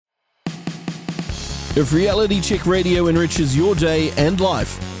If Reality Check Radio enriches your day and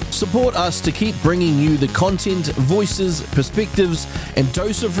life, support us to keep bringing you the content, voices, perspectives, and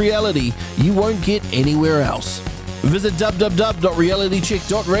dose of reality you won't get anywhere else. Visit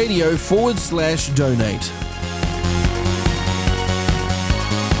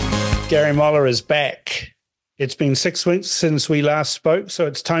www.realitycheck.radio/donate. Gary Moller is back. It's been 6 weeks since we last spoke, so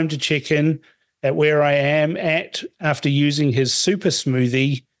it's time to check in at where I am at after using his super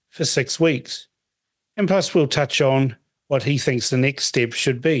smoothie for 6 weeks. And plus, we'll touch on what he thinks the next step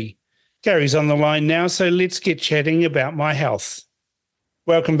should be. Gary's on the line now, so let's get chatting about my health.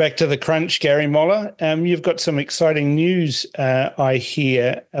 Welcome back to The Crunch, Gary Moller. You've got some exciting news, I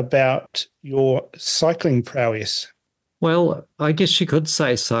hear, about your cycling prowess. Well, I guess you could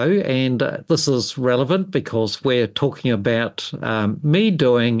say so, and this is relevant because we're talking about me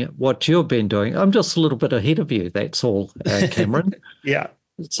doing what you've been doing. I'm just a little bit ahead of you, that's all, Cameron. Yeah.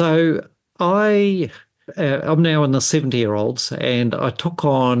 So I'm now in the 70-year-olds, and I took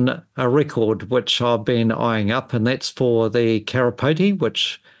on a record which I've been eyeing up, and that's for the Karapoti,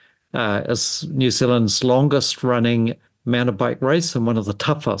 which is New Zealand's longest-running mountain bike race and one of the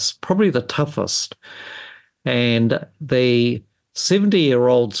toughest, probably the toughest. And the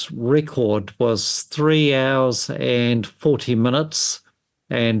 70-year-old's record was 3 hours and 40 minutes,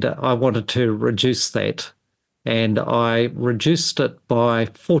 and I wanted to reduce that. And I reduced it by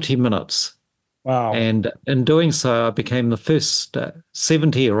 40 minutes. Wow. And in doing so, I became the first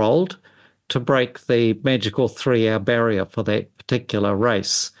 70-year-old to break the magical 3-hour barrier for that particular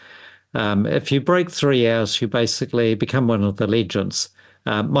race. If you break 3 hours, you basically become one of the legends.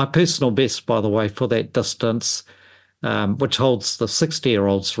 My personal best, by the way, for that distance, which holds the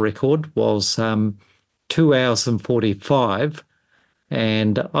 60-year-old's record, was 2 hours and 45.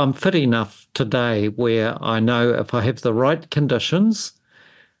 And I'm fit enough today where I know if I have the right conditions,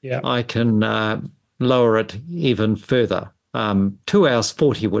 I can lower it even further. 2 hours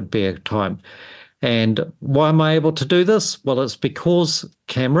 40 would be a time. And why am I able to do this? Well, it's because,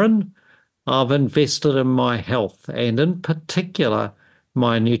 Cameron, I've invested in my health, and in particular,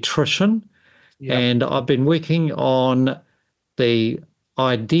 my nutrition. And I've been working on the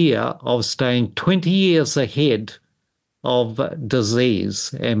idea of staying 20 years ahead of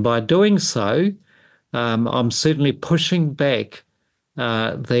disease. And by doing so, I'm certainly pushing back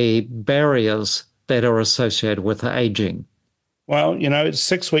the barriers that are associated with aging. Well, it's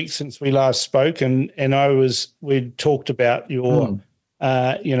 6 weeks since we last spoke, and we'd talked about your,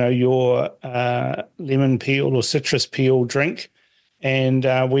 your lemon peel or citrus peel drink. And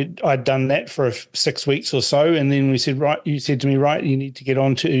I'd done that for 6 weeks or so, and then you said to me, you need to get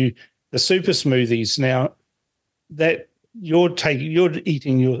onto the super smoothies. Now, that you're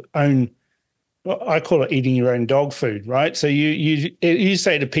eating your own, I call it eating your own dog food, right? So you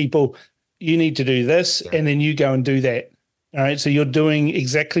say to people, you need to do this, and then you go and do that. All right, so you're doing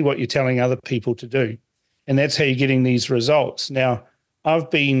exactly what you're telling other people to do, and that's how you're getting these results. Now,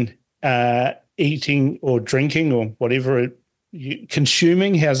 I've been eating or drinking or whatever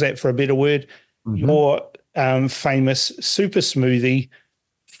consuming, how's that for a better word, your famous super smoothie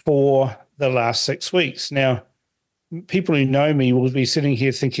for the last 6 weeks. Now, people who know me will be sitting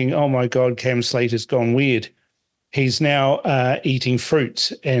here thinking, oh my God, Cam Slate has gone weird. He's now eating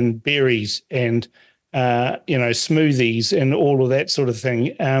fruits and berries and, smoothies and all of that sort of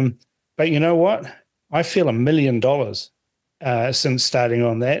thing. But you know what? I feel $1 million since starting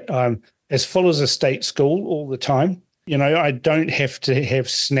on that. I'm as full as a state school all the time. I don't have to have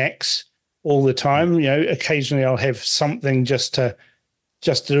snacks all the time. Occasionally I'll have something just to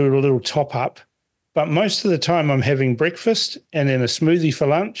do a little top up. But most of the time I'm having breakfast and then a smoothie for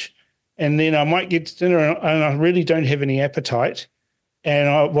lunch. And then I might get to dinner and I really don't have any appetite.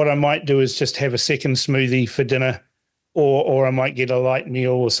 And what I might do is just have a second smoothie for dinner, or I might get a light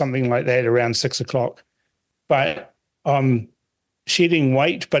meal or something like that around 6 o'clock. But I'm shedding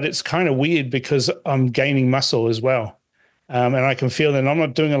weight, but it's kind of weird because I'm gaining muscle as well. And I can feel that I'm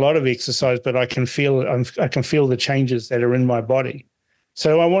not doing a lot of exercise, but I can feel the changes that are in my body.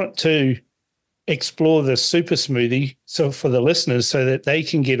 So I want to explore the super smoothie for the listeners so that they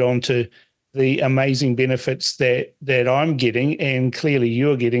can get onto the amazing benefits that I'm getting and clearly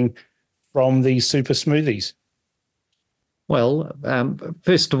you're getting from these super smoothies. Well,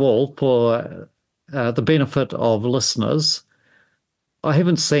 first of all, for the benefit of listeners, I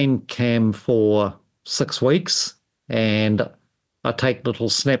haven't seen Cam for 6 weeks, and I take little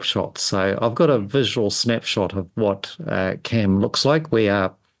snapshots. So I've got a visual snapshot of what Cam looks like. We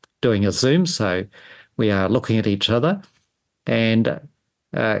are doing a Zoom, so we are looking at each other. And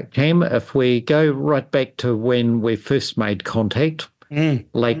Cam, if we go right back to when we first made contact,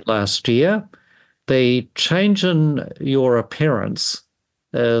 late last year, The change in your appearance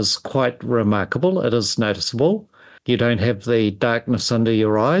is quite remarkable. It is noticeable. You don't have the darkness under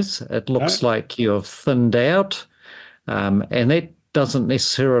your eyes. It looks No? like you've thinned out. And that doesn't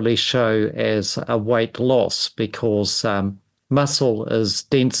necessarily show as a weight loss because muscle is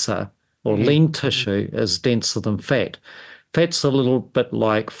denser, or Mhm. lean tissue is denser than fat. Fat's a little bit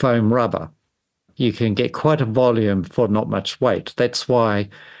like foam rubber. You can get quite a volume for not much weight. That's why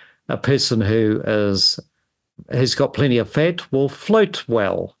a person who's got plenty of fat will float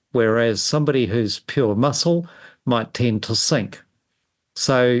well, whereas somebody who's pure muscle might tend to sink.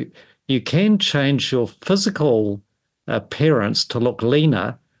 So you can change your physical appearance to look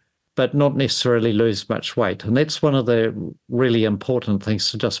leaner, but not necessarily lose much weight. And that's one of the really important things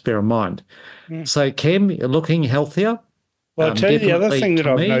to just bear in mind. Mm. So, Cam, you're looking healthier. Well, I'll tell you the other Definitely thing that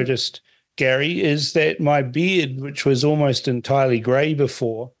to I've me. noticed, Gary, is that my beard, which was almost entirely grey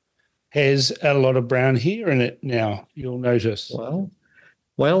before, has a lot of brown hair in it now. You'll notice. Well,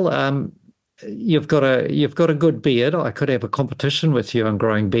 you've got a good beard. I could have a competition with you on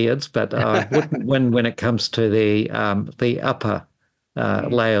growing beards, but I wouldn't win when it comes to the upper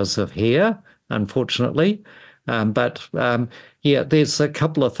layers of hair, unfortunately. But yeah, there's a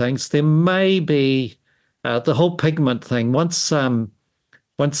couple of things. There may be the whole pigment thing. Once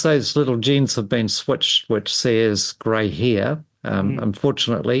those little genes have been switched, which says grey hair,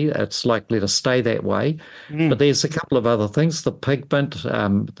 unfortunately, it's likely to stay that way. But Mm. there's a couple of other things: the pigment,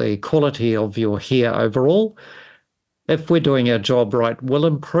 the quality of your hair overall. If we're doing our job right, will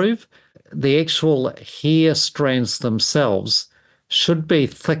improve. The actual hair strands themselves should be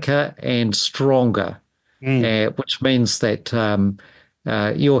thicker and stronger, Mm. which means that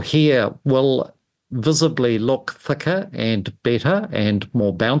your hair will visibly look thicker and better and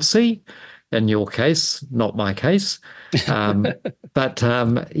more bouncy. In your case, not my case. Um, but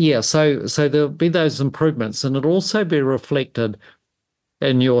yeah, so there'll be those improvements, and it'll also be reflected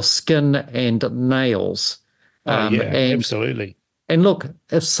in your skin and nails. Oh, Um, yeah, and absolutely. and look,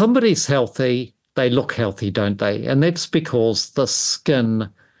 if somebody's healthy, they look healthy, don't they? And that's because the skin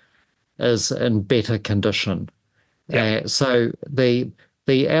is in better condition. Yeah. So the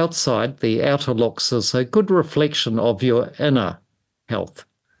outside, the outer looks is a good reflection of your inner health.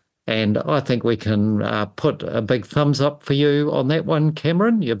 And I think we can put a big thumbs up for you on that one,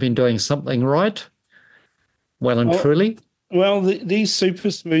 Cameron. You've been doing something right, well and Well, truly. well, these super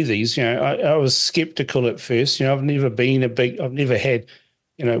smoothies, I was skeptical at first. I've never been I've never had,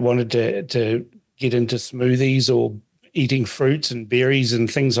 wanted to get into smoothies or eating fruits and berries and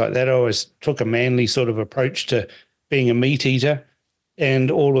things like that. I always took a manly sort of approach to being a meat eater and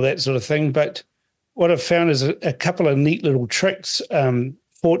all of that sort of thing. But what I've found is a couple of neat little tricks.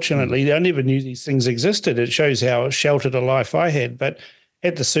 Fortunately, I never knew these things existed. It shows how sheltered a life I had. But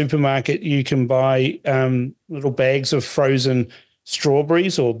at the supermarket, you can buy little bags of frozen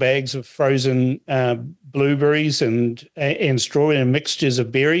strawberries or bags of frozen blueberries and strawberry and mixtures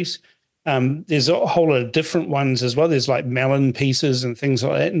of berries. There's a whole lot of different ones as well. There's like melon pieces and things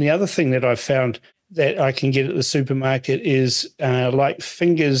like that. And the other thing that I've found that I can get at the supermarket is like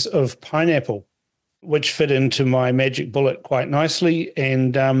fingers of pineapple, which fit into my magic bullet quite nicely.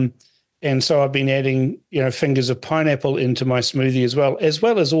 And so I've been adding, fingers of pineapple into my smoothie as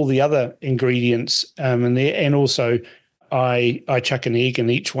well as all the other ingredients in there. And also, I chuck an egg in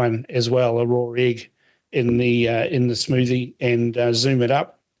each one as well, a raw egg in the smoothie, and zoom it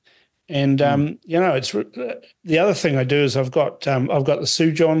up. And it's the other thing I do is I've got the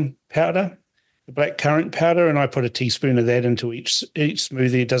Sujon powder, the black currant powder, and I put a teaspoon of that into each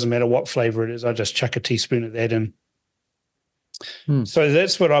smoothie. It doesn't matter what flavor it is. I just chuck a teaspoon of that in. So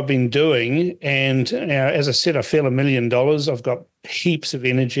that's what I've been doing. And as I said, I feel $1 million. I've got heaps of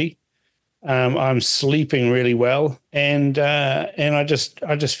energy. I'm sleeping really well, and I just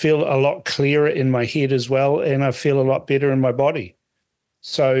feel a lot clearer in my head as well, and I feel a lot better in my body.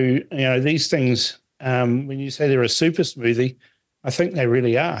 So these things, when you say they're a super smoothie, I think they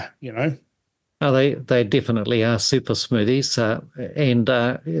really are. Oh, they definitely are super smoothies, and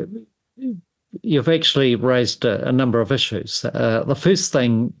you've actually raised a number of issues. The first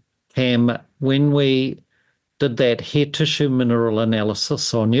thing, Cam, when we did that hair tissue mineral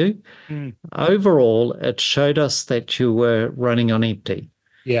analysis on you, overall, it showed us that you were running on empty.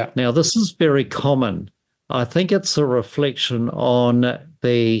 Yeah. Now, this is very common. I think it's a reflection on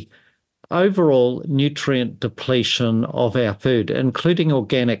the overall nutrient depletion of our food, including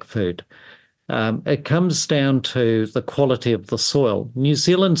organic food. It comes down to the quality of the soil. New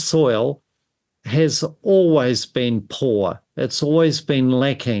Zealand soil has always been poor. It's always been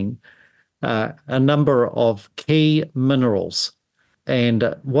lacking a number of key minerals.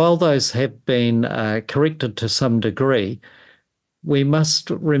 and while those have been corrected to some degree, we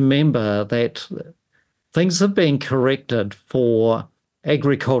must remember that things have been corrected for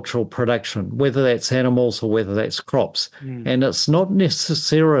agricultural production, whether that's animals or whether that's crops. And it's not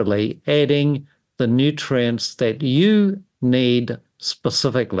necessarily adding the nutrients that you need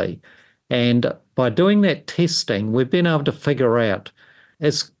specifically. And by doing that testing, we've been able to figure out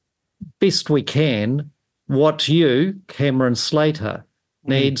as best we can what you, Cameron Slater,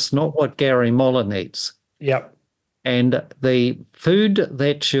 needs, not what Gary Moller needs. Yep. And the food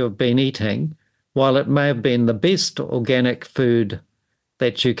that you've been eating, while it may have been the best organic food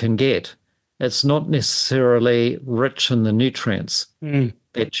that you can get, it's not necessarily rich in the nutrients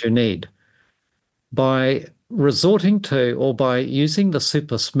that you need. By resorting to or by using the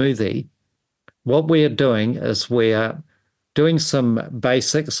super smoothie, what we're doing is we're doing some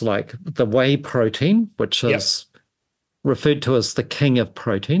basics like the whey protein, which is referred to as the king of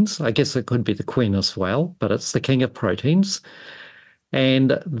proteins. I guess it could be the queen as well, but it's the king of proteins.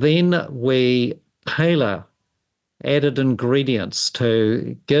 And then we tailor added ingredients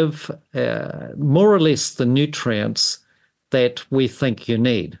to give more or less the nutrients that we think you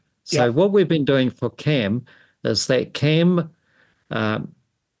need. So what we've been doing for Cam is that Cam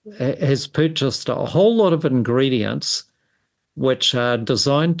has purchased a whole lot of ingredients which are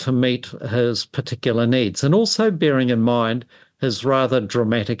designed to meet his particular needs, and also bearing in mind his rather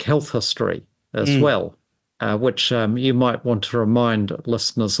dramatic health history as well, which you might want to remind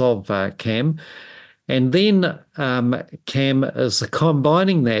listeners of, Cam. And then Cam is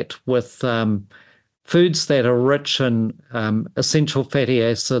combining that with foods that are rich in essential fatty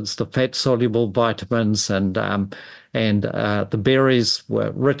acids, the fat-soluble vitamins, and the berries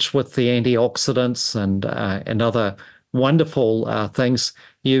were rich with the antioxidants and other wonderful things.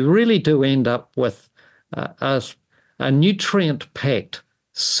 You really do end up with a nutrient-packed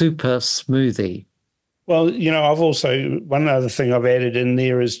super smoothie. Well, I've also, one other thing I've added in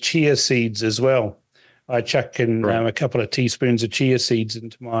there is chia seeds as well. I chuck in a couple of teaspoons of chia seeds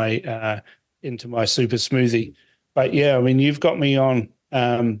into my super smoothie. But yeah, I mean, you've got me on,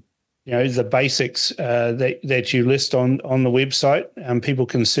 the basics that you list on the website. People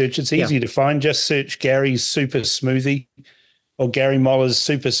can search. It's easy to find. Just search Gary's Super Smoothie or Gary Moller's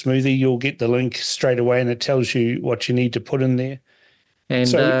Super Smoothie. You'll get the link straight away, and it tells you what you need to put in there.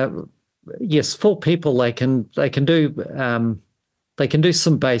 And yes, for people, they can do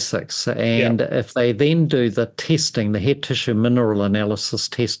some basics, and if they then do the testing, the head tissue mineral analysis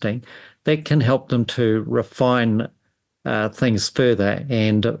testing, that can help them to refine things further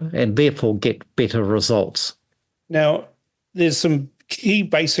and therefore get better results. Now, there's some key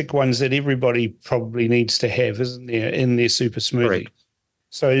basic ones that everybody probably needs to have, isn't there, in their super smoothie? Correct.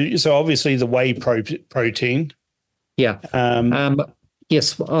 So obviously the whey protein. Yeah.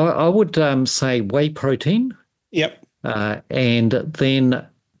 Yes, I would say whey protein. Yep. And then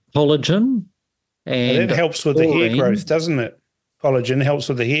collagen. And that helps with the hair growth, doesn't it? Collagen helps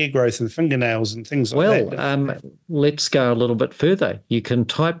with the hair growth and fingernails and things like that. Well, let's go a little bit further. You can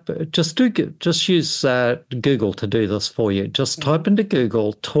just use Google to do this for you. Just type into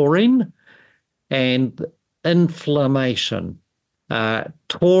Google taurine and inflammation,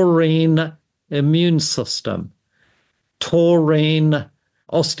 taurine immune system, taurine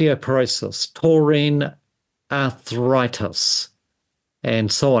osteoporosis, taurine arthritis,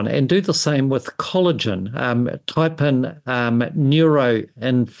 and so on. And do the same with collagen. Type in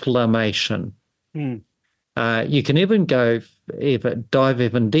neuroinflammation. You can even dive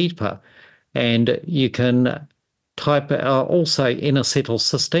even deeper, and you can type also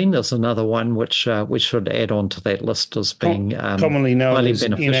N-acetylcysteine is another one which we should add on to that list as being commonly known highly as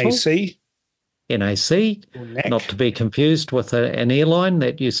beneficial. NAC, not to be confused with an airline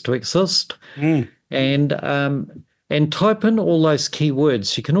that used to exist. And type in all those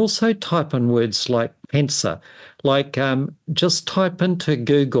keywords. You can also type in words like cancer, like just type into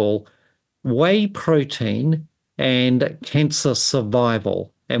Google whey protein and cancer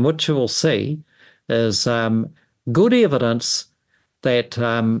survival. And what you will see is good evidence that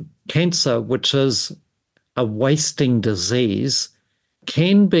cancer, which is a wasting disease,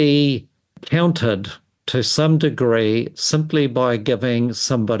 can be countered to some degree simply by giving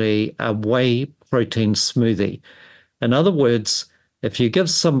somebody a whey protein smoothie. In other words, if you give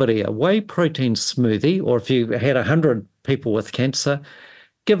somebody a whey protein smoothie, or if you had 100 people with cancer,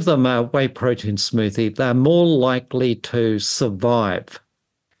 give them a whey protein smoothie, they're more likely to survive,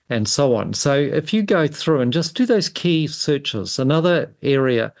 and so on. So if you go through and just do those key searches, another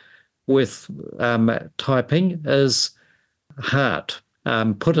area with typing is heart.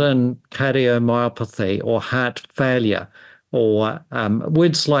 Put in cardiomyopathy or heart failure or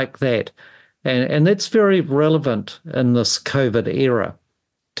words like that. And that's very relevant in this COVID era,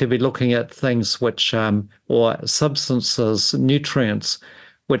 to be looking at things which, or substances, nutrients,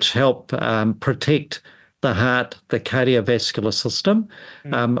 which help protect the heart, the cardiovascular system.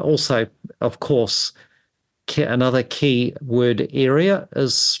 Also, of course, another key word area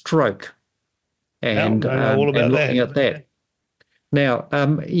is stroke. And, I know all about and looking that. at that. Now,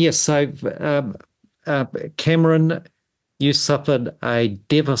 yes, so Cameron, you suffered a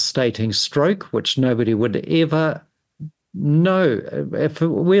devastating stroke, which nobody would ever know. If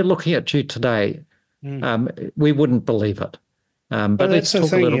we're looking at you today, we wouldn't believe it. But let's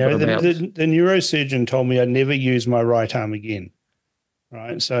talk a little bit about the neurosurgeon told me I'd never use my right arm again.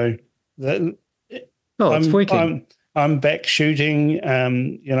 Right, so it's working. I'm back shooting.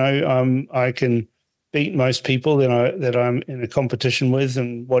 I can beat most people that I'm in a competition with,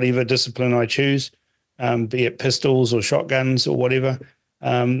 and whatever discipline I choose, be it pistols or shotguns or whatever.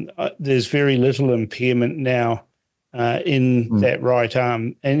 There's very little impairment now in that right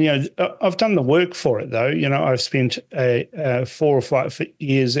arm, and I've done the work for it though. I've spent 4 or 5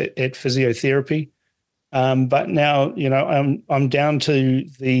 years at physiotherapy, but now I'm down to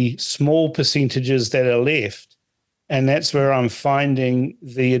the small percentages that are left, and that's where I'm finding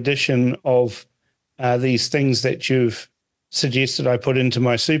the addition of these things that you've suggested I put into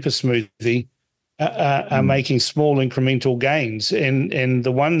my super smoothie are making small incremental gains. And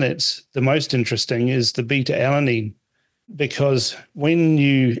the one that's the most interesting is the beta alanine, because when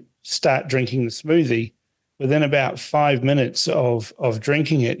you start drinking the smoothie, within about 5 minutes of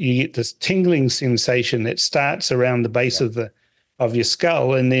drinking it, you get this tingling sensation that starts around the base of your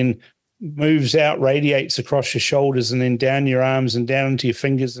skull, and then moves out, radiates across your shoulders, and then down your arms and down into your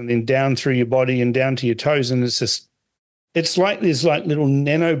fingers, and then down through your body and down to your toes. And it's like there's like little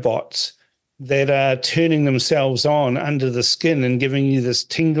nanobots that are turning themselves on under the skin and giving you this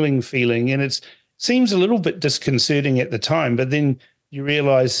tingling feeling. And it seems a little bit disconcerting at the time, but then you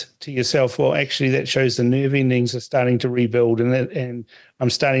realize to yourself, well, actually that shows the nerve endings are starting to rebuild, and I'm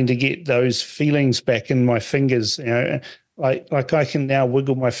starting to get those feelings back in my fingers. Like I can now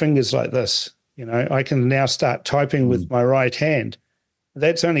wiggle my fingers like this. I can now start typing with my right hand.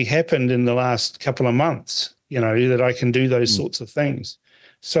 That's only happened in the last couple of months, that I can do those sorts of things.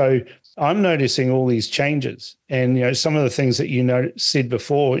 So I'm noticing all these changes, and some of the things that said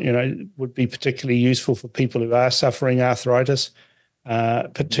before, would be particularly useful for people who are suffering arthritis,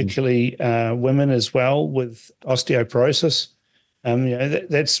 particularly women as well with osteoporosis.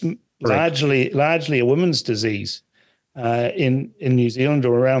 That's largely a women's disease in New Zealand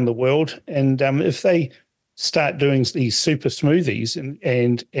or around the world. And if they start doing these super smoothies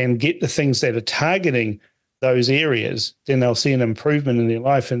and get the things that are targeting those areas, then they'll see an improvement in their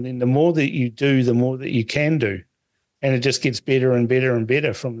life. And then the more that you do, the more that you can do. And it just gets better and better and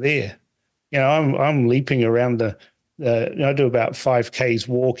better from there. I'm leaping around I do about 5Ks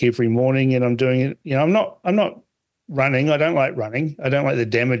walk every morning, and I'm doing it. I'm not running. I don't like running. I don't like the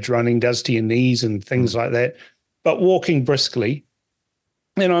damage running does to your knees and things like that. But walking briskly,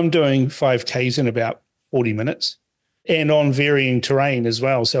 and I'm doing 5Ks in about 40 minutes, and on varying terrain as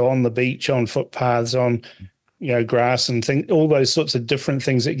well. So on the beach, on footpaths, on grass and all those sorts of different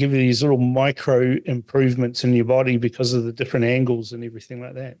things that give you these little micro improvements in your body because of the different angles and everything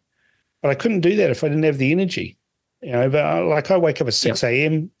like that. But I couldn't do that if I didn't have the energy. But I wake up at 6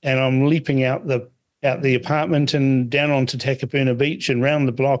 a.m. and I'm leaping out the apartment and down onto Takapuna Beach and round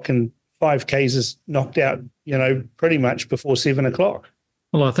the block, and 5Ks is knocked out, pretty much before 7 o'clock.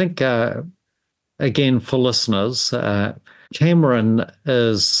 Well, I think, again, for listeners, Cameron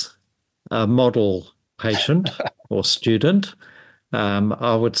is a model patient or student.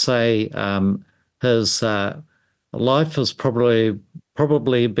 I would say his life has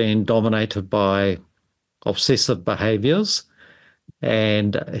probably been dominated by obsessive behaviors,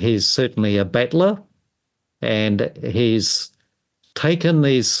 and he's certainly a battler, and he's taken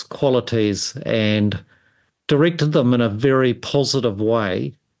these qualities and directed them in a very positive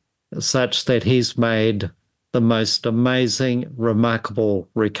way, such that he's made the most amazing, remarkable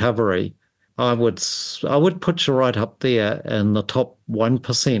recovery. I would put you right up there in the top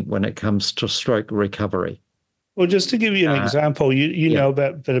 1% when it comes to stroke recovery. Well, just to give you an example, you know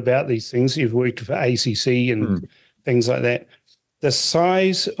about these things. You've worked for ACC and things like that. The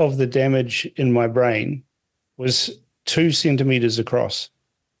size of the damage in my brain was 2 centimeters across.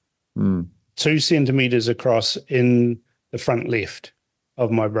 2 centimeters across in the front left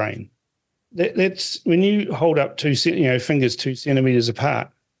of my brain. That's when you hold up fingers 2 centimeters apart.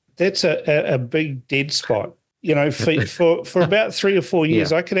 That's a big dead spot. for about 3 or 4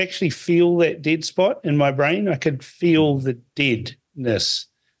 years, Yeah. I could actually feel that dead spot in my brain. I could feel the deadness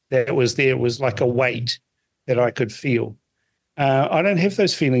that was there. It was like a weight that I could feel. I don't have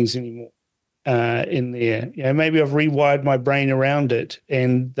those feelings anymore in there. Maybe I've rewired my brain around it,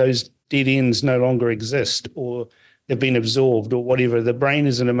 and those dead ends no longer exist, or they've been absorbed, or whatever. The brain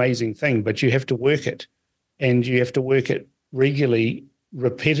is an amazing thing, but you have to work it, and you have to work it regularly,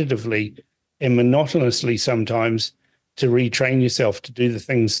 repetitively, and monotonously sometimes to retrain yourself to do the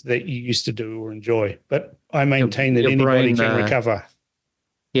things that you used to do or enjoy. But I maintain that anybody can recover.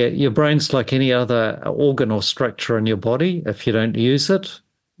 Yeah, your brain's like any other organ or structure in your body. If you don't use it,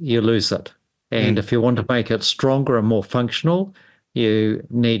 you lose it. And if you want to make it stronger and more functional, you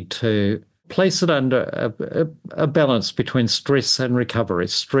need to place it under a balance between stress and recovery.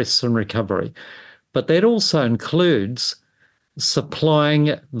 But that also includes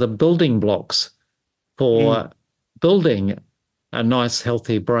supplying the building blocks for building a nice,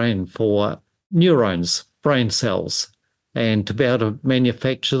 healthy brain, for neurons, brain cells, and to be able to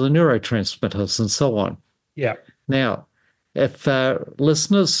manufacture the neurotransmitters and so on. Yeah. Now, if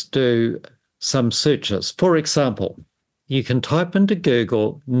listeners do some searches, for example, you can type into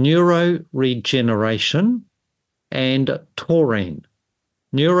Google neuroregeneration and taurine,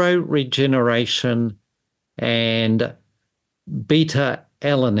 neuroregeneration and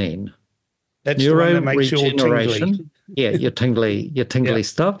beta-alanine. That's the one that makes you all tingly. Yeah, your tingly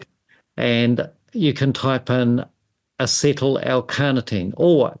stuff. And you can type in acetyl-L-carnitine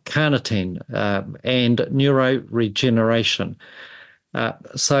or carnitine and neuroregeneration.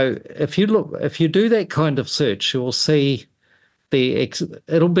 So if you do that kind of search, you will see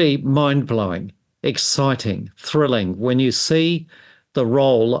it'll be mind-blowing, exciting, thrilling when you see the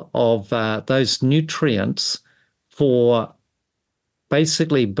role of those nutrients for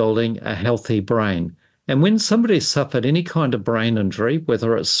basically building a healthy brain. And when somebody's suffered any kind of brain injury,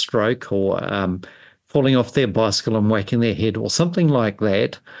 whether it's stroke or falling off their bicycle and whacking their head or something like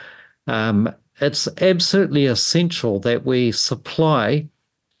that, it's absolutely essential that we supply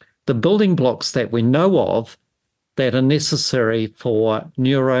the building blocks that we know of that are necessary for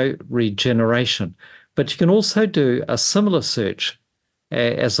neuroregeneration. But you can also do a similar search,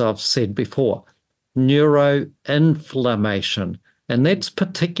 as I've said before, neuroinflammation. And that's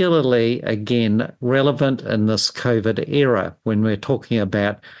particularly, again, relevant in this COVID era when we're talking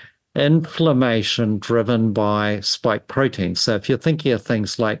about inflammation driven by spike proteins. So if you're thinking of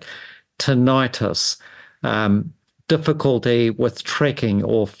things like tinnitus, difficulty with tracking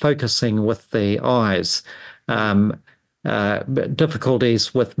or focusing with the eyes,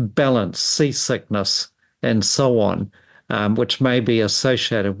 difficulties with balance, seasickness, and so on, which may be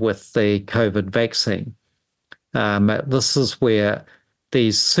associated with the COVID vaccine. This is where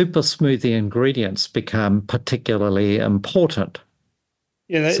these super smoothie ingredients become particularly important.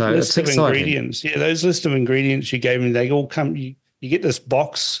 Yeah, that list of ingredients. Yeah, those list of ingredients you gave me, they all come. You get this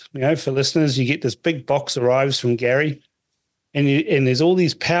box. For listeners, you get this big box arrives from Gary, and there's all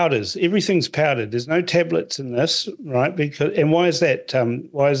these powders. Everything's powdered. There's no tablets in this, right? And why is that?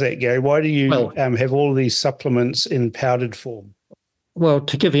 Why is that, Gary? Why do you have all of these supplements in powdered form? Well,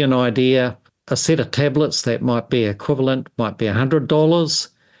 to give you an idea, a set of tablets that might be equivalent might be $100.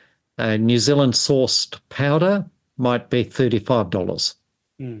 A New Zealand sourced powder might be $35.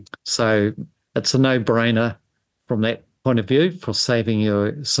 So it's a no-brainer from that point of view for saving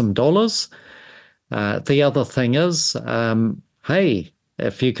you some dollars. The other thing is, hey,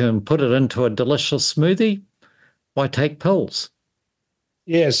 if you can put it into a delicious smoothie, why take pills?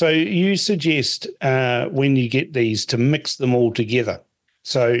 Yeah, so you suggest when you get these to mix them all together.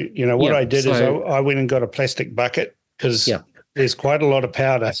 So, what I did is I went and got a plastic bucket because there's quite a lot of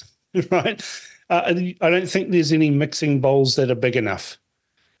powder, right? I don't think there's any mixing bowls that are big enough.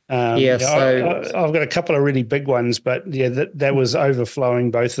 I've got a couple of really big ones, but that was overflowing,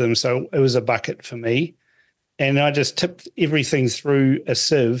 both of them. So it was a bucket for me. And I just tipped everything through a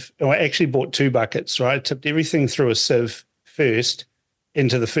sieve. I actually bought 2 buckets, right? I tipped everything through a sieve first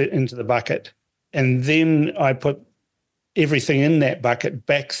into the bucket. And then I put everything in that bucket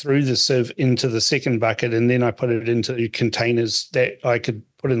back through the sieve into the second bucket. And then I put it into containers that I could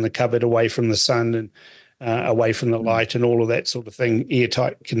put in the cupboard away from the sun and away from the light and all of that sort of thing,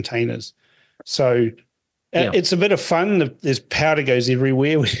 airtight containers. So it's a bit of fun. There's powder goes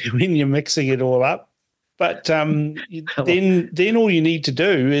everywhere when you're mixing it all up. But then all you need to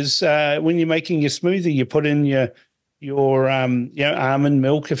do is when you're making your smoothie, you put in your almond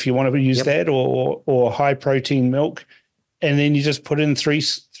milk if you want to use that, or high protein milk, and then you just put in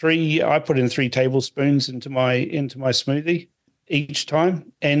three. I put in 3 tablespoons into my smoothie each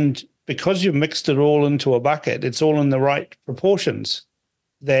time, and because you've mixed it all into a bucket, it's all in the right proportions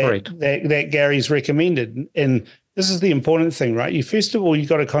that Right. that Gary's recommended. And this is the important thing, right? You first of all, you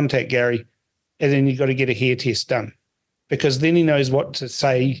got to contact Gary, and then you got to get a hair test done, because then he knows what to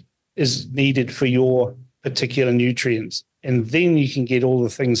say is needed for your particular nutrients, and then you can get all the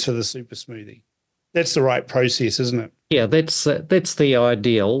things for the super smoothie. That's the right process, isn't it? Yeah, that's the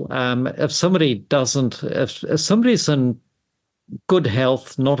ideal. If somebody's in good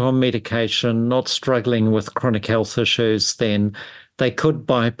health, not on medication, not struggling with chronic health issues, then they could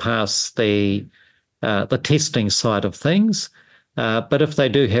bypass the testing side of things. But if they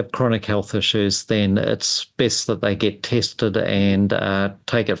do have chronic health issues, then it's best that they get tested and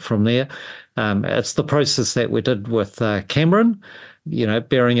take it from there. It's the process that we did with Cameron.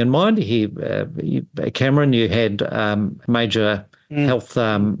 Bearing in mind, Cameron, you had major health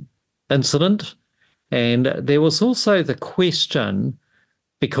incident, and there was also the question,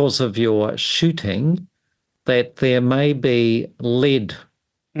 because of your shooting, that there may be lead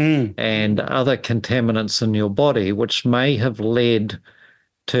and other contaminants in your body, which may have led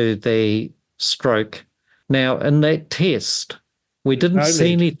to the stroke. Now, in that test, we didn't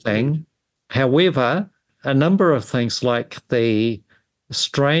see anything. However, a number of things like the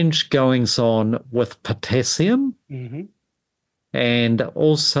strange goings on with potassium and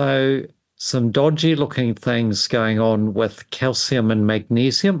also some dodgy looking things going on with calcium and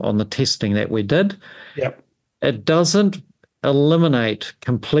magnesium on the testing that we did. Yep. It doesn't eliminate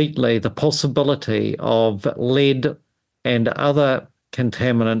completely the possibility of lead and other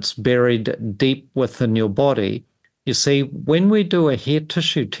contaminants buried deep within your body. You see, when we do a hair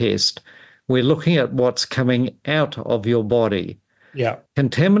tissue test, we're looking at what's coming out of your body. Yeah.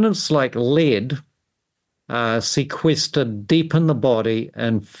 Contaminants like lead are sequestered deep in the body,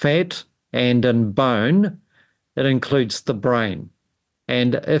 in fat and in bone. It includes the brain.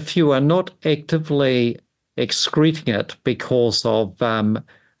 And if you are not actively excreting it because of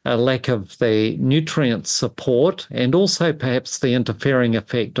a lack of the nutrient support, and also perhaps the interfering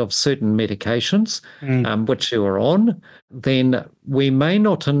effect of certain medications, which you are on, then we may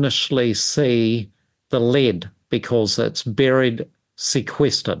not initially see the lead because it's buried,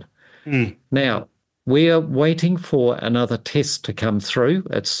 sequestered. Now, we are waiting for another test to come through.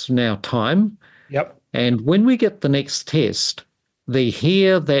 It's now time. Yep. And when we get the next test, the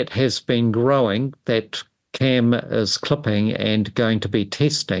hair that has been growing, that Cam is clipping and going to be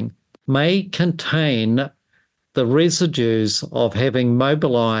testing, may contain the residues of having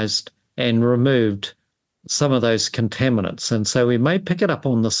mobilized and removed some of those contaminants. And so we may pick it up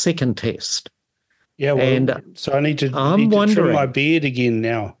on the second test. Yeah, well, and so I need to wondering, trim my beard again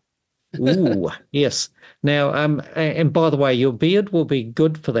now. Ooh, yes. Now, and by the way, your beard will be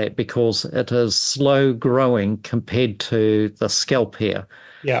good for that because it is slow growing compared to the scalp hair.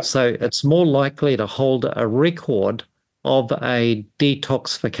 Yeah. So it's more likely to hold a record of a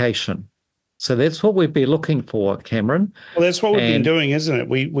detoxification. So that's what we'd be looking for, Cameron. Well, that's what we've been doing, isn't it?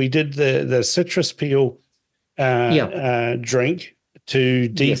 We did the citrus peel drink to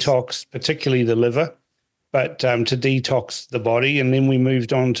detox, particularly the liver, but to detox the body, and then we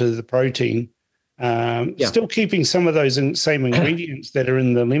moved on to the protein. Still keeping some of those same ingredients that are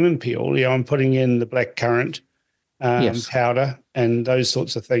in the lemon peel. Yeah, I'm putting in the black currant powder and those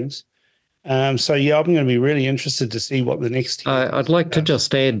sorts of things. So, yeah, I'm going to be really interested to see what the next I'd like to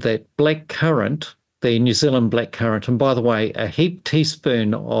just add that black currant, the New Zealand black currant, and by the way, a heaped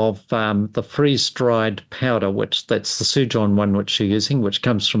teaspoon of the freeze-dried powder, which that's the Sujon one which you're using, which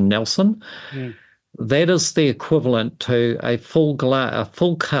comes from Nelson. That is the equivalent to a full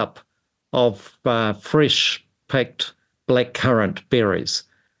cup of fresh picked black currant berries.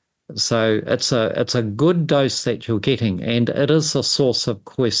 So it's a good dose that you're getting, and it is a source of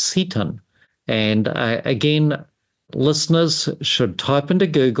quercetin. And again, listeners should type into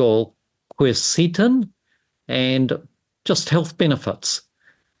Google quercetin and just health benefits,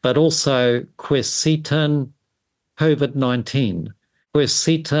 but also quercetin COVID-19,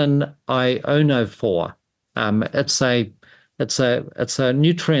 quercetin ionophore. It's a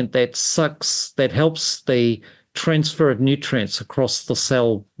nutrient that helps the transfer of nutrients across the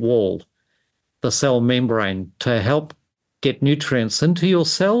cell wall, the cell membrane, to help get nutrients into your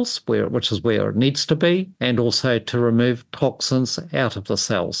cells, which is where it needs to be, and also to remove toxins out of the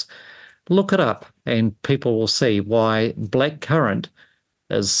cells. Look it up and people will see why black currant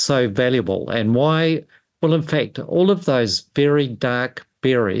is so valuable and why, well, in fact, all of those very dark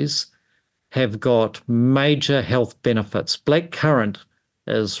berries have got major health benefits. Black currant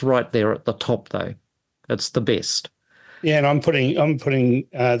is right there at the top, though. It's the best. Yeah, and I'm putting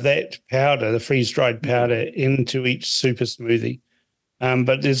that powder, the freeze-dried powder, into each super smoothie.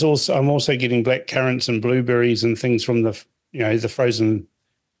 But I'm also getting black currants and blueberries and things from the frozen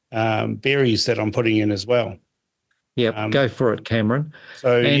berries that I'm putting in as well. Yep, go for it, Cameron.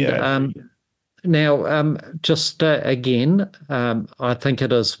 So And yeah. now, just again, I think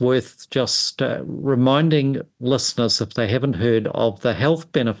it is worth just reminding listeners, if they haven't heard, of the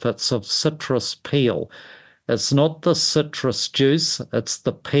health benefits of citrus peel. It's not the citrus juice, it's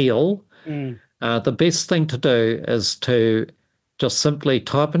the peel. The best thing to do is to just simply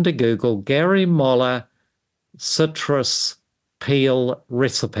type into Google Gary Moller citrus peel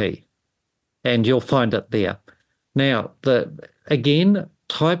recipe, and you'll find it there. Now, again,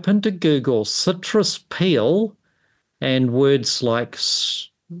 type into Google citrus peel and words like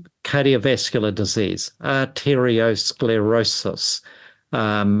cardiovascular disease, arteriosclerosis,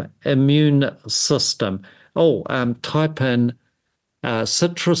 immune system. Type in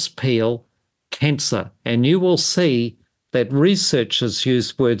citrus peel cancer, and you will see that researchers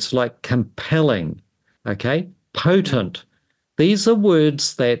use words like compelling, potent. These are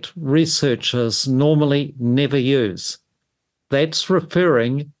words that researchers normally never use. That's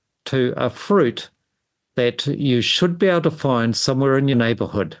referring to a fruit that you should be able to find somewhere in your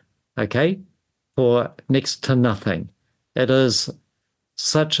neighborhood, for next to nothing. It is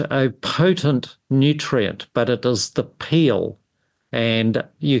such a potent nutrient, but it is the peel. And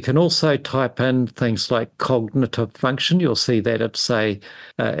you can also type in things like cognitive function. You'll see that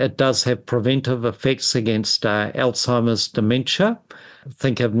it does have preventive effects against Alzheimer's dementia.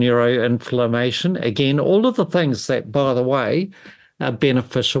 Think of neuroinflammation. Again, all of the things that, by the way, are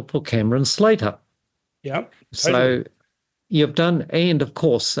beneficial for Cameron Slater. Yeah. So you've done, and of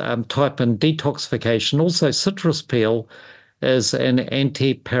course, type in detoxification. Also, citrus peel is an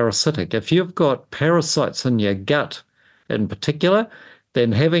anti-parasitic. If you've got parasites in your gut in particular,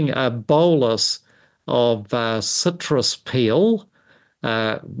 then having a bolus of citrus peel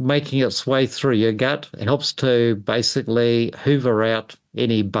making its way through your gut helps to basically hoover out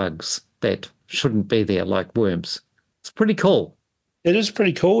any bugs that shouldn't be there, like worms. It's pretty cool. It is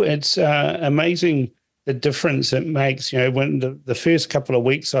pretty cool. It's amazing the difference it makes. When the first couple of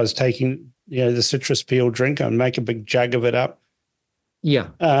weeks I was taking, the citrus peel drink, I'd make a big jug of it up. Yeah.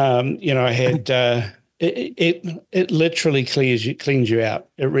 I had it literally cleans you out.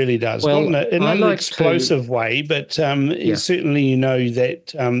 It really does. Well, not in an explosive way, but certainly you know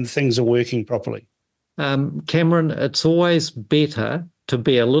that things are working properly. Cameron, it's always better to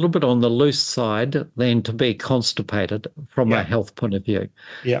be a little bit on the loose side than to be constipated from a health point of view.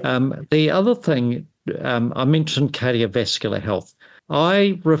 Yeah. The other thing, I mentioned cardiovascular health.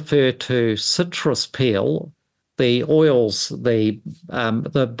 I refer to citrus peel, the oils, the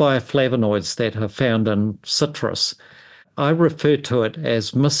bioflavonoids that are found in citrus. I refer to it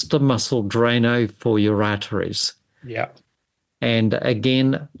as Mr. Muscle Drano for your arteries. Yeah. And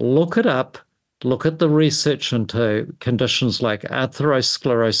again, look it up. Look at the research into conditions like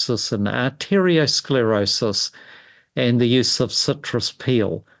atherosclerosis and arteriosclerosis and the use of citrus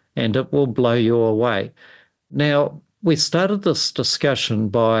peel, and it will blow you away. Now, we started this discussion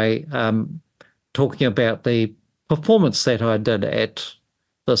by talking about the performance that I did at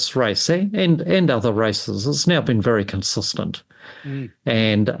this race and other races. It's now been very consistent.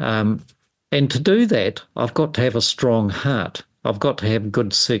 And to do that, I've got to have a strong heart. I've got to have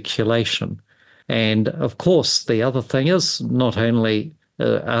good circulation. And of course, the other thing is not only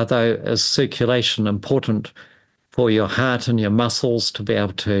is circulation important for your heart and your muscles to be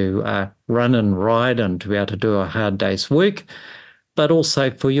able to run and ride and to be able to do a hard day's work, but also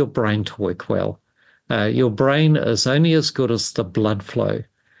for your brain to work well. Your brain is only as good as the blood flow.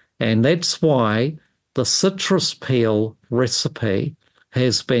 And that's why the citrus peel recipe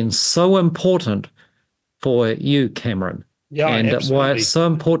has been so important for you, Cameron. Yeah, and absolutely. Why it's so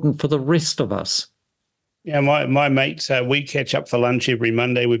important for the rest of us. Yeah, my mates, we catch up for lunch every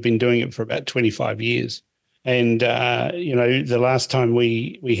Monday. We've been doing it for about 25 years. And, the last time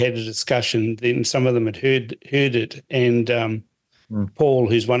we had a discussion, then some of them had heard it. And Paul,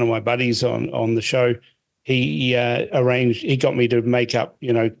 who's one of my buddies on the show, he got me to make up,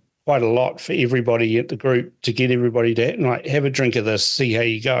 quite a lot for everybody at the group to get everybody to have a drink of this, see how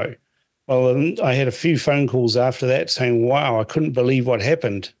you go. Well, I had a few phone calls after that saying, wow, I couldn't believe what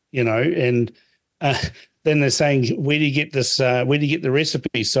happened, and then they're saying, where do you get this? Where do you get the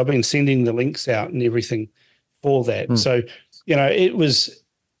recipe? So I've been sending the links out and everything for that. So,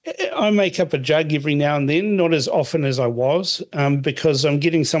 I make up a jug every now and then, not as often as I was, because I'm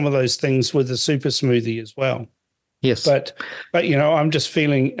getting some of those things with the super smoothie as well. Yes. But I'm just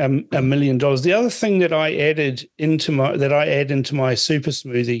feeling $1 million. The other thing that I add into my super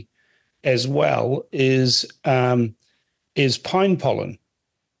smoothie as well is is pine pollen.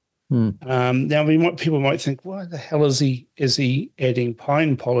 Now, people might think, why the hell is he adding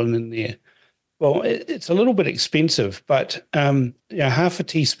pine pollen in there? Well, it's a little bit expensive, but half a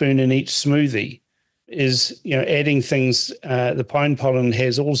teaspoon in each smoothie is adding things. The pine pollen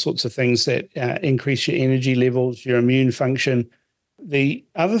has all sorts of things that increase your energy levels, your immune function. The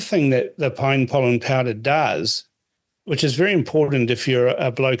other thing that the pine pollen powder does, which is very important if you're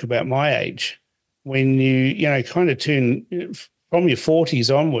a bloke about my age, when you kind of turn from your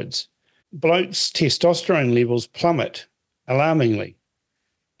 40s onwards, blokes' testosterone levels plummet alarmingly.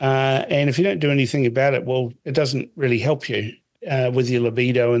 And if you don't do anything about it, well, it doesn't really help you with your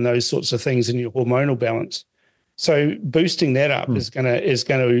libido and those sorts of things and your hormonal balance. So boosting that up is going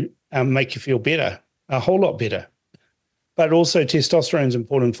to make you feel better, a whole lot better. But also testosterone is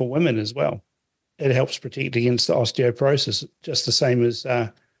important for women as well. It helps protect against the osteoporosis, just the same as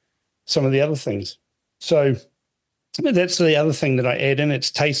some of the other things. So that's the other thing that I add in.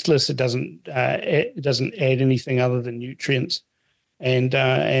 It's tasteless. It doesn't add anything other than nutrients. And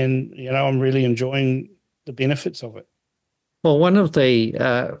I'm really enjoying the benefits of it. Well, one of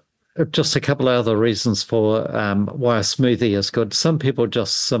the just a couple of other reasons for why a smoothie is good. Some people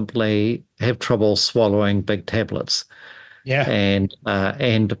just simply have trouble swallowing big tablets. Yeah, and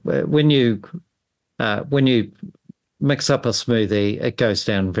when you mix up a smoothie, it goes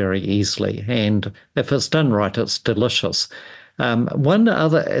down very easily, and if it's done right, it's delicious.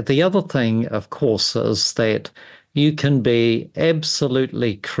 The other thing, of course, is that you can be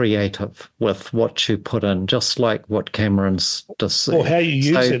absolutely creative with what you put in, just like what Cameron's just said. Or how you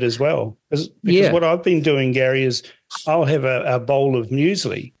use it as well. Because what I've been doing, Gary, is I'll have a bowl of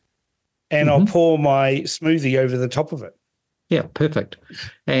muesli and I'll pour my smoothie over the top of it. Yeah, perfect.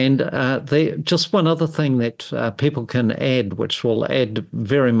 And just one other thing that people can add, which will add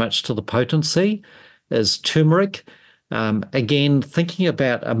very much to the potency, is turmeric. Again, thinking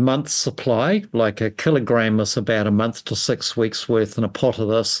about a month's supply, like a kilogram is about a month to 6 weeks worth, and a pot of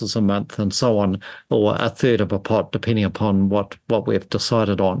this is a month, and so on, or a third of a pot, depending upon what we've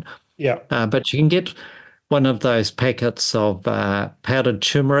decided on. Yeah. But you can get one of those packets of powdered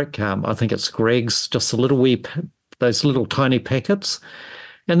turmeric. I think it's Greg's, just a little those little tiny packets,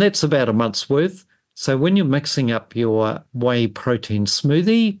 and that's about a month's worth. So when you're mixing up your whey protein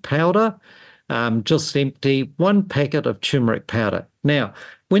smoothie powder, just empty 1 packet of turmeric powder. Now,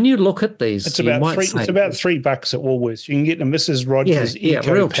 when you look at these, it's about $3 at Woolworths. You can get a Mrs. Rogers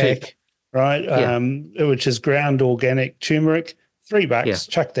Eco Pack, cheap. Right? Which is ground organic turmeric. $3. Yeah.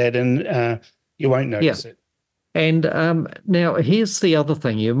 Chuck that in. You won't notice it. And now here's the other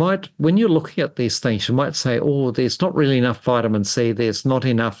thing. You might, when you're looking at these things, you might say, oh, there's not really enough vitamin C. There's not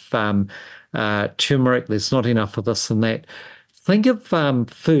enough turmeric. There's not enough of this and that. Think of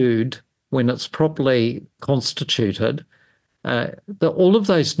food when it's properly constituted. All of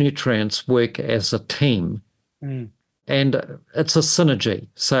those nutrients work as a team. And it's a synergy.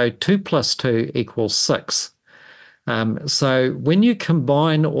 So 2 + 2 = 6. So when you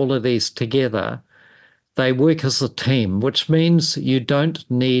combine all of these together, they work as a team, which means you don't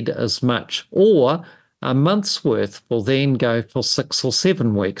need as much, or a month's worth will then go for 6 or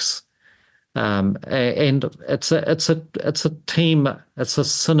 7 weeks. And it's a team, it's a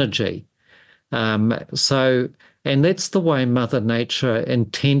synergy. And that's the way Mother Nature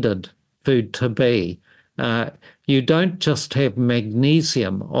intended food to be. You don't just have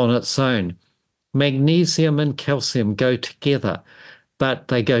magnesium on its own. Magnesium and calcium go together, but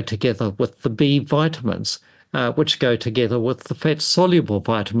they go together with the B vitamins, which go together with the fat-soluble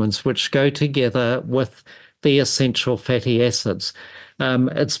vitamins, which go together with the essential fatty acids.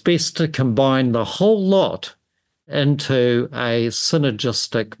 It's best to combine the whole lot into a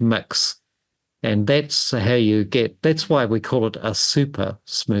synergistic mix. And that's how that's why we call it a super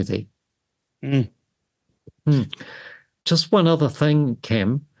smoothie. Just one other thing,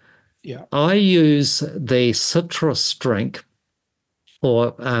 Cam. Yeah. I use the citrus drink,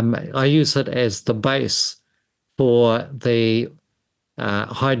 or I use it as the base for the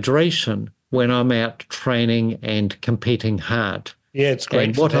hydration when I'm out training and competing hard. Yeah, it's great.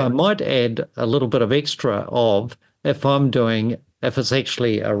 And what I might add a little bit of extra of, if it's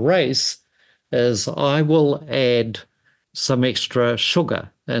actually a race, is I will add some extra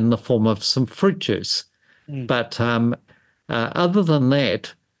sugar in the form of some fruit juice. But other than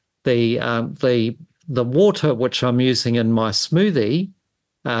that, the water which I'm using in my smoothie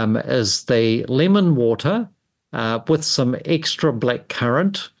is the lemon water with some extra black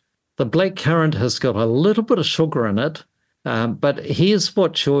currant. The black currant has got a little bit of sugar in it, but here's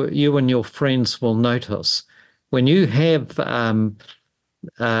what you and your friends will notice. When you have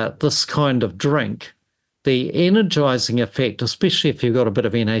this kind of drink, the energizing effect, especially if you've got a bit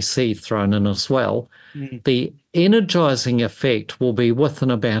of NAC thrown in as well, the energizing effect will be within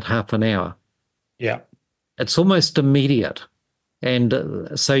about half an hour. Yeah. It's almost immediate. And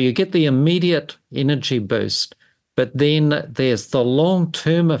so you get the immediate energy boost, but then there's the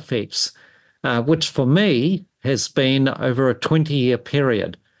long-term effects, which for me has been over a 20-year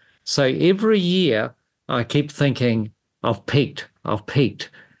period. So every year I keep thinking, I've peaked.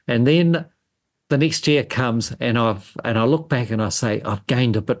 And then the next year comes and I look back and I say, I've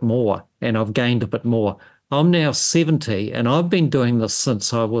gained a bit more and I've gained a bit more. I'm now 70 and I've been doing this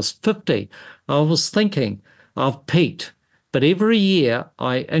since I was 50. I was thinking, I've peaked. But every year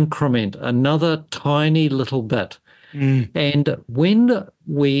I increment another tiny little bit. And when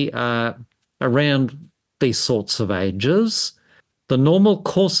we are around these sorts of ages, the normal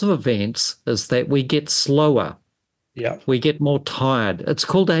course of events is that we get slower. Yeah. We get more tired. It's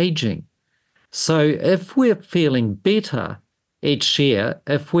called aging. So if we're feeling better each year,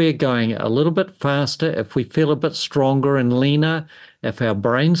 if we're going a little bit faster, if we feel a bit stronger and leaner, if our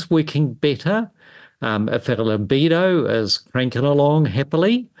brain's working better, if our libido is cranking along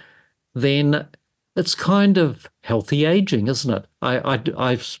happily, then it's kind of healthy aging, isn't it? I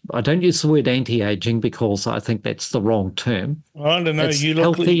don't use the word anti-aging because I think that's the wrong term. Well, I don't know. It's You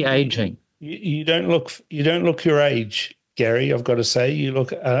look healthy aging. You don't look your age, Gary. I've got to say, you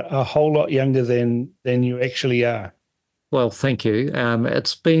look a whole lot younger than you actually are. Well, thank you.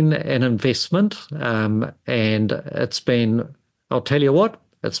 It's been an investment, and it's been. I'll tell you what,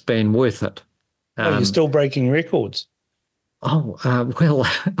 it's been worth it. You're still breaking records. Well,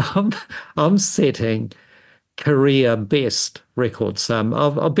 I'm setting career best records.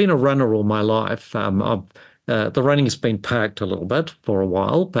 I've been a runner all my life. The running's been parked a little bit for a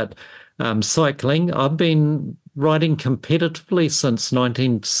while, but cycling, I've been riding competitively since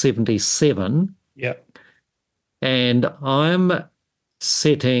 1977. Yeah. And I'm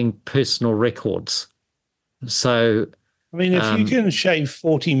setting personal records. So, I mean, if you can shave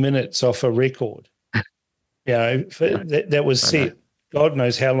 40 minutes off a record, that was set. God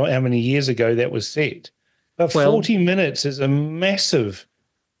knows how many years ago that was set. But 40 minutes is a massive.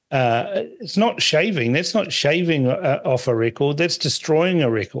 It's not shaving. That's not shaving off a record. That's destroying a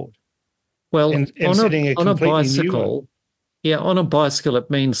record. Well, and setting a completely new one. Yeah, on a bicycle, it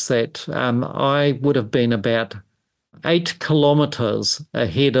means that I would have been about 8 kilometers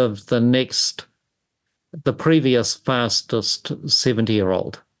ahead of the previous fastest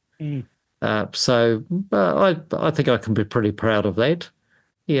 70-year-old. So I think I can be pretty proud of that.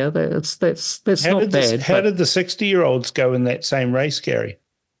 Yeah, that's not bad. How did the 60-year-olds go in that same race, Gary?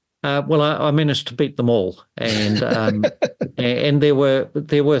 Well, I managed to beat them all, and and there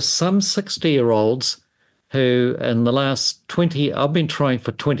were some 60-year-olds who, in the last 20, I've been trying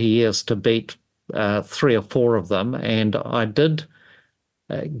for 20 years to beat 3 or 4 of them, and I did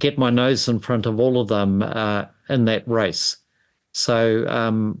get my nose in front of all of them in that race. So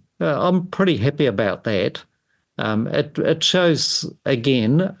I'm pretty happy about that. It shows,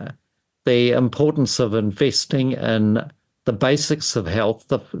 again, the importance of investing in the basics of health.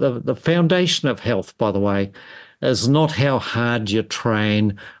 The foundation of health, by the way, is not how hard you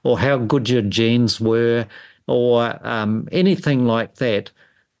train or how good your genes were or anything like that.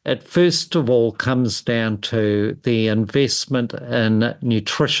 It first of all comes down to the investment in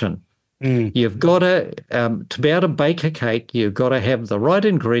nutrition. You've got to be able to bake a cake, you've got to have the right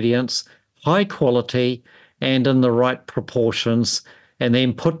ingredients, high quality, and in the right proportions, and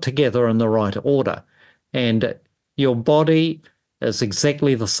then put together in the right order. And your body is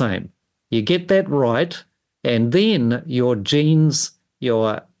exactly the same. You get that right, and then your genes,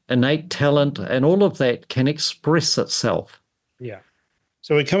 your innate talent, and all of that can express itself. Yeah.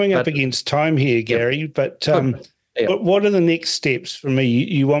 So we're coming up against time here, Gary, but what are the next steps for me?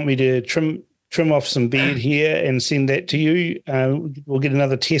 You want me to trim off some beard here and send that to you? We'll get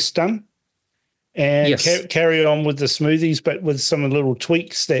another test done and carry on with the smoothies, but with some little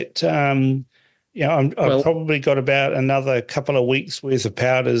tweaks that, I've probably got about another couple of weeks worth of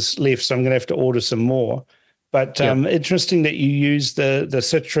powders left, so I'm going to have to order some more. But interesting that you use the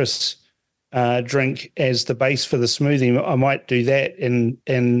citrus drink as the base for the smoothie. I might do that, and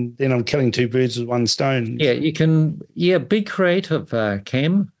then I'm killing 2 birds with one stone. Yeah, you can. Yeah, be creative,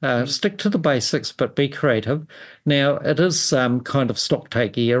 Cam. Stick to the basics, but be creative. Now it is kind of stock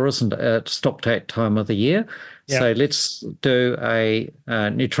take year, isn't it? Stock take time of the year. Yeah. So let's do a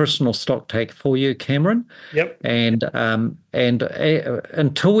nutritional stock take for you, Cameron. Yep. And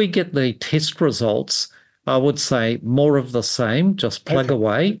until we get the test results, I would say more of the same. Just plug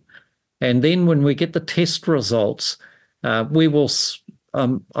away. And then when we get the test results, we will,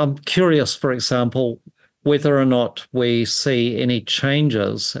 I'm curious, for example, whether or not we see any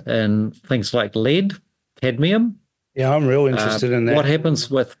changes in things like lead, cadmium. Yeah, I'm real interested in that. What happens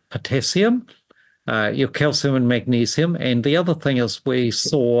with potassium, your calcium and magnesium? And the other thing is we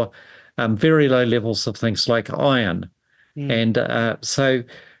saw very low levels of things like iron. And so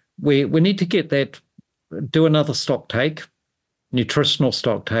we need to get that, do another stock take, nutritional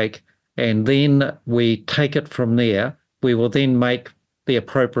stock take, and then we take it from there. We will then make the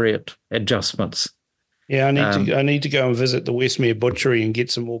appropriate adjustments. Yeah, I need to go and visit the Westmere Butchery and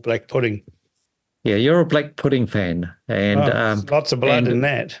get some more black pudding. Yeah, you're a black pudding fan, and lots of blood in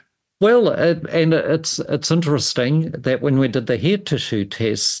that. Well, it's interesting that when we did the hair tissue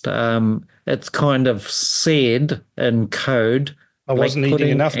test, it's kind of said in code. I wasn't eating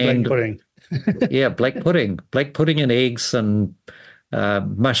enough black pudding. Yeah, black pudding and eggs and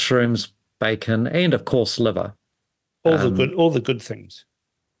mushrooms, bacon, and of course liver. All the good things.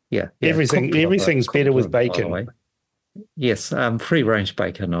 Yeah, everything's better with bacon. Yes, free range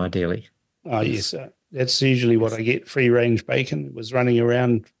bacon ideally. Oh yes, that's usually what I get. Free range bacon. It was running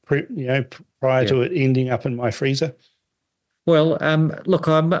around, prior to it ending up in my freezer. Well, look,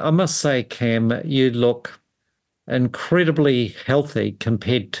 I must say, Cam, you look incredibly healthy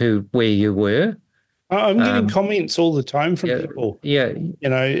compared to where you were. I'm getting comments all the time from people. Yeah,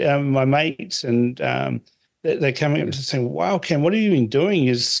 my mates, and they're coming up to saying, "Wow, Cam, what have you been doing?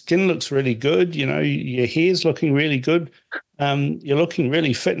 Your skin looks really good. Your hair's looking really good. You're looking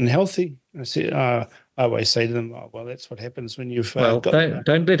really fit and healthy." I said, I always say to them, "Oh, well, that's what happens when you've don't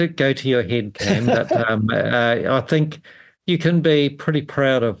let it go to your head, Cam." But I think you can be pretty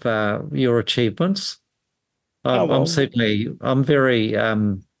proud of your achievements. I'm very,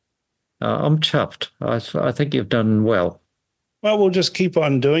 I'm chuffed. I think you've done well. Well, we'll just keep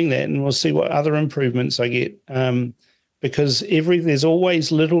on doing that, and we'll see what other improvements I get. Because there's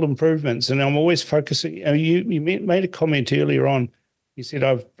always little improvements, and I'm always focusing. You made a comment earlier on. You said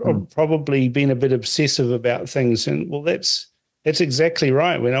I've probably been a bit obsessive about things, and well, that's exactly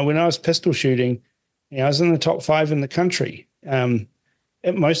right. When I was pistol shooting, I was in the top 5 in the country.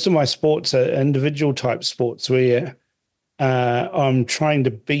 Most of my sports are individual type sports where I'm trying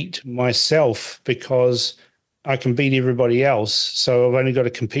to beat myself because I can beat everybody else. So I've only got to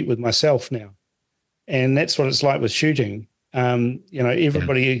compete with myself now. And that's what it's like with shooting.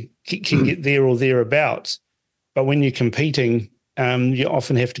 Everybody can get there or thereabouts. But when you're competing, you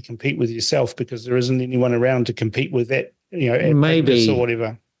often have to compete with yourself because there isn't anyone around to compete with that, at practice or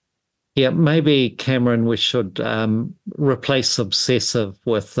whatever. Yeah, maybe, Cameron, we should replace obsessive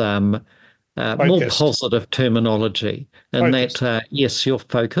with more positive terminology. And that, yes, you're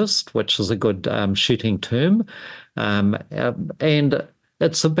focused, which is a good shooting term. And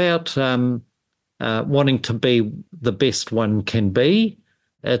it's about wanting to be the best one can be.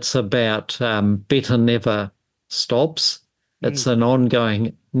 It's about better never stops. It's an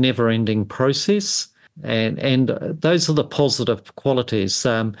ongoing, never-ending process. And those are the positive qualities.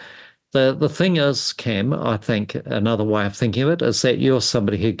 The thing is, Cam, I think another way of thinking of it is that you're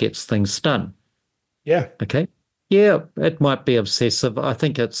somebody who gets things done. Yeah. Okay. Yeah, it might be obsessive. I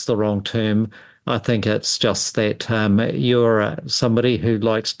think it's the wrong term. I think it's just that you're somebody who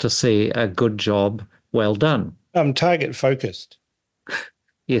likes to see a good job well done. I'm target focused.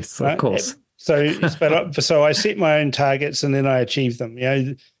 Yes, of course. So I set my own targets and then I achieve them.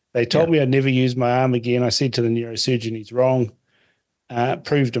 They told me I'd never use my arm again. I said to the neurosurgeon, he's wrong.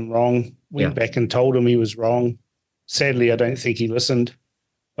 Proved him wrong. Went back and told him he was wrong. Sadly, I don't think he listened.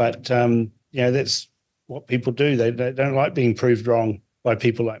 But that's what people do. They don't like being proved wrong by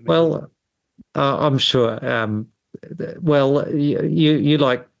people like me. Well, I'm sure. You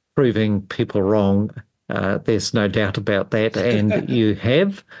like proving people wrong. There's no doubt about that, and you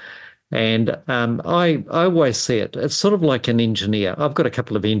have. And I always see it. It's sort of like an engineer. I've got a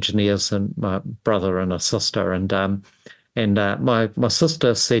couple of engineers, and my brother and a sister, and my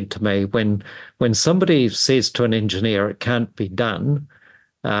sister said to me, when somebody says to an engineer it can't be done,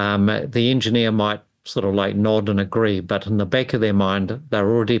 the engineer might sort of like nod and agree, but in the back of their mind, they're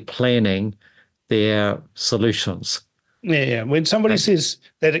already planning their solutions. Yeah. When somebody says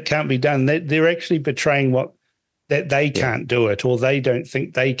that it can't be done, they're actually betraying that they can't do it, or they don't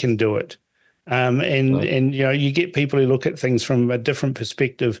think they can do it. And you get people who look at things from a different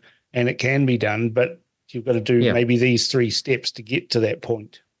perspective, and it can be done, but you've got to do maybe these 3 steps to get to that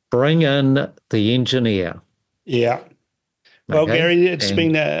point. Bring in the engineer. Yeah. Well, Gary, it's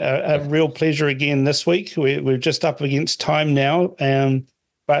been a real pleasure again this week. We're just up against time now,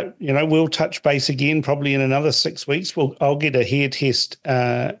 but we'll touch base again probably in another 6 weeks. I'll get a hair test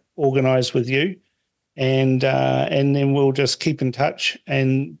organised with you, and then we'll just keep in touch,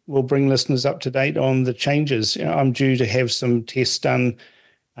 and we'll bring listeners up to date on the changes. I'm due to have some tests done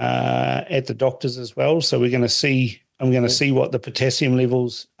at the doctors as well, so I'm going to see what the potassium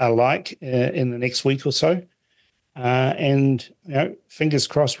levels are like in the next week or so. And fingers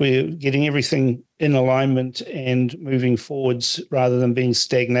crossed we're getting everything in alignment and moving forwards rather than being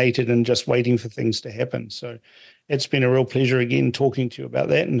stagnated and just waiting for things to happen. So it's been a real pleasure again talking to you about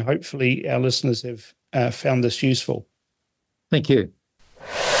that, and hopefully our listeners have found this useful. Thank you.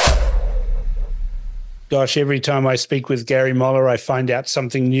 Gosh, every time I speak with Gary Moller, I find out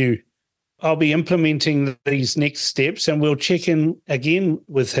something new. I'll be implementing these next steps, and we'll check in again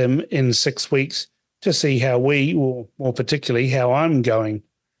with him in 6 weeks to see how or more particularly, how I'm going.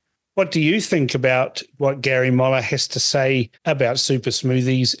 What do you think about what Gary Moller has to say about super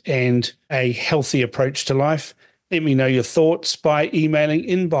smoothies and a healthy approach to life? Let me know your thoughts by emailing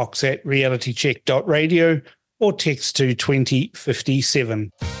inbox@realitycheck.radio or text to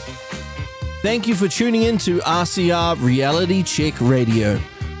 2057. Thank you for tuning in to RCR Reality Check Radio.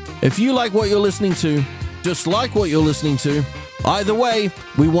 If you like what you're listening to, dislike what you're listening to, either way,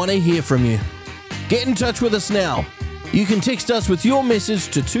 we want to hear from you. Get in touch with us now. You can text us with your message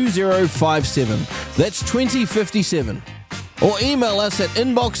to 2057. That's 2057. Or email us at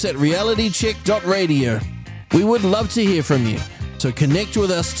inbox@realitycheck.radio. We would love to hear from you, so connect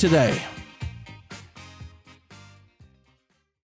with us today.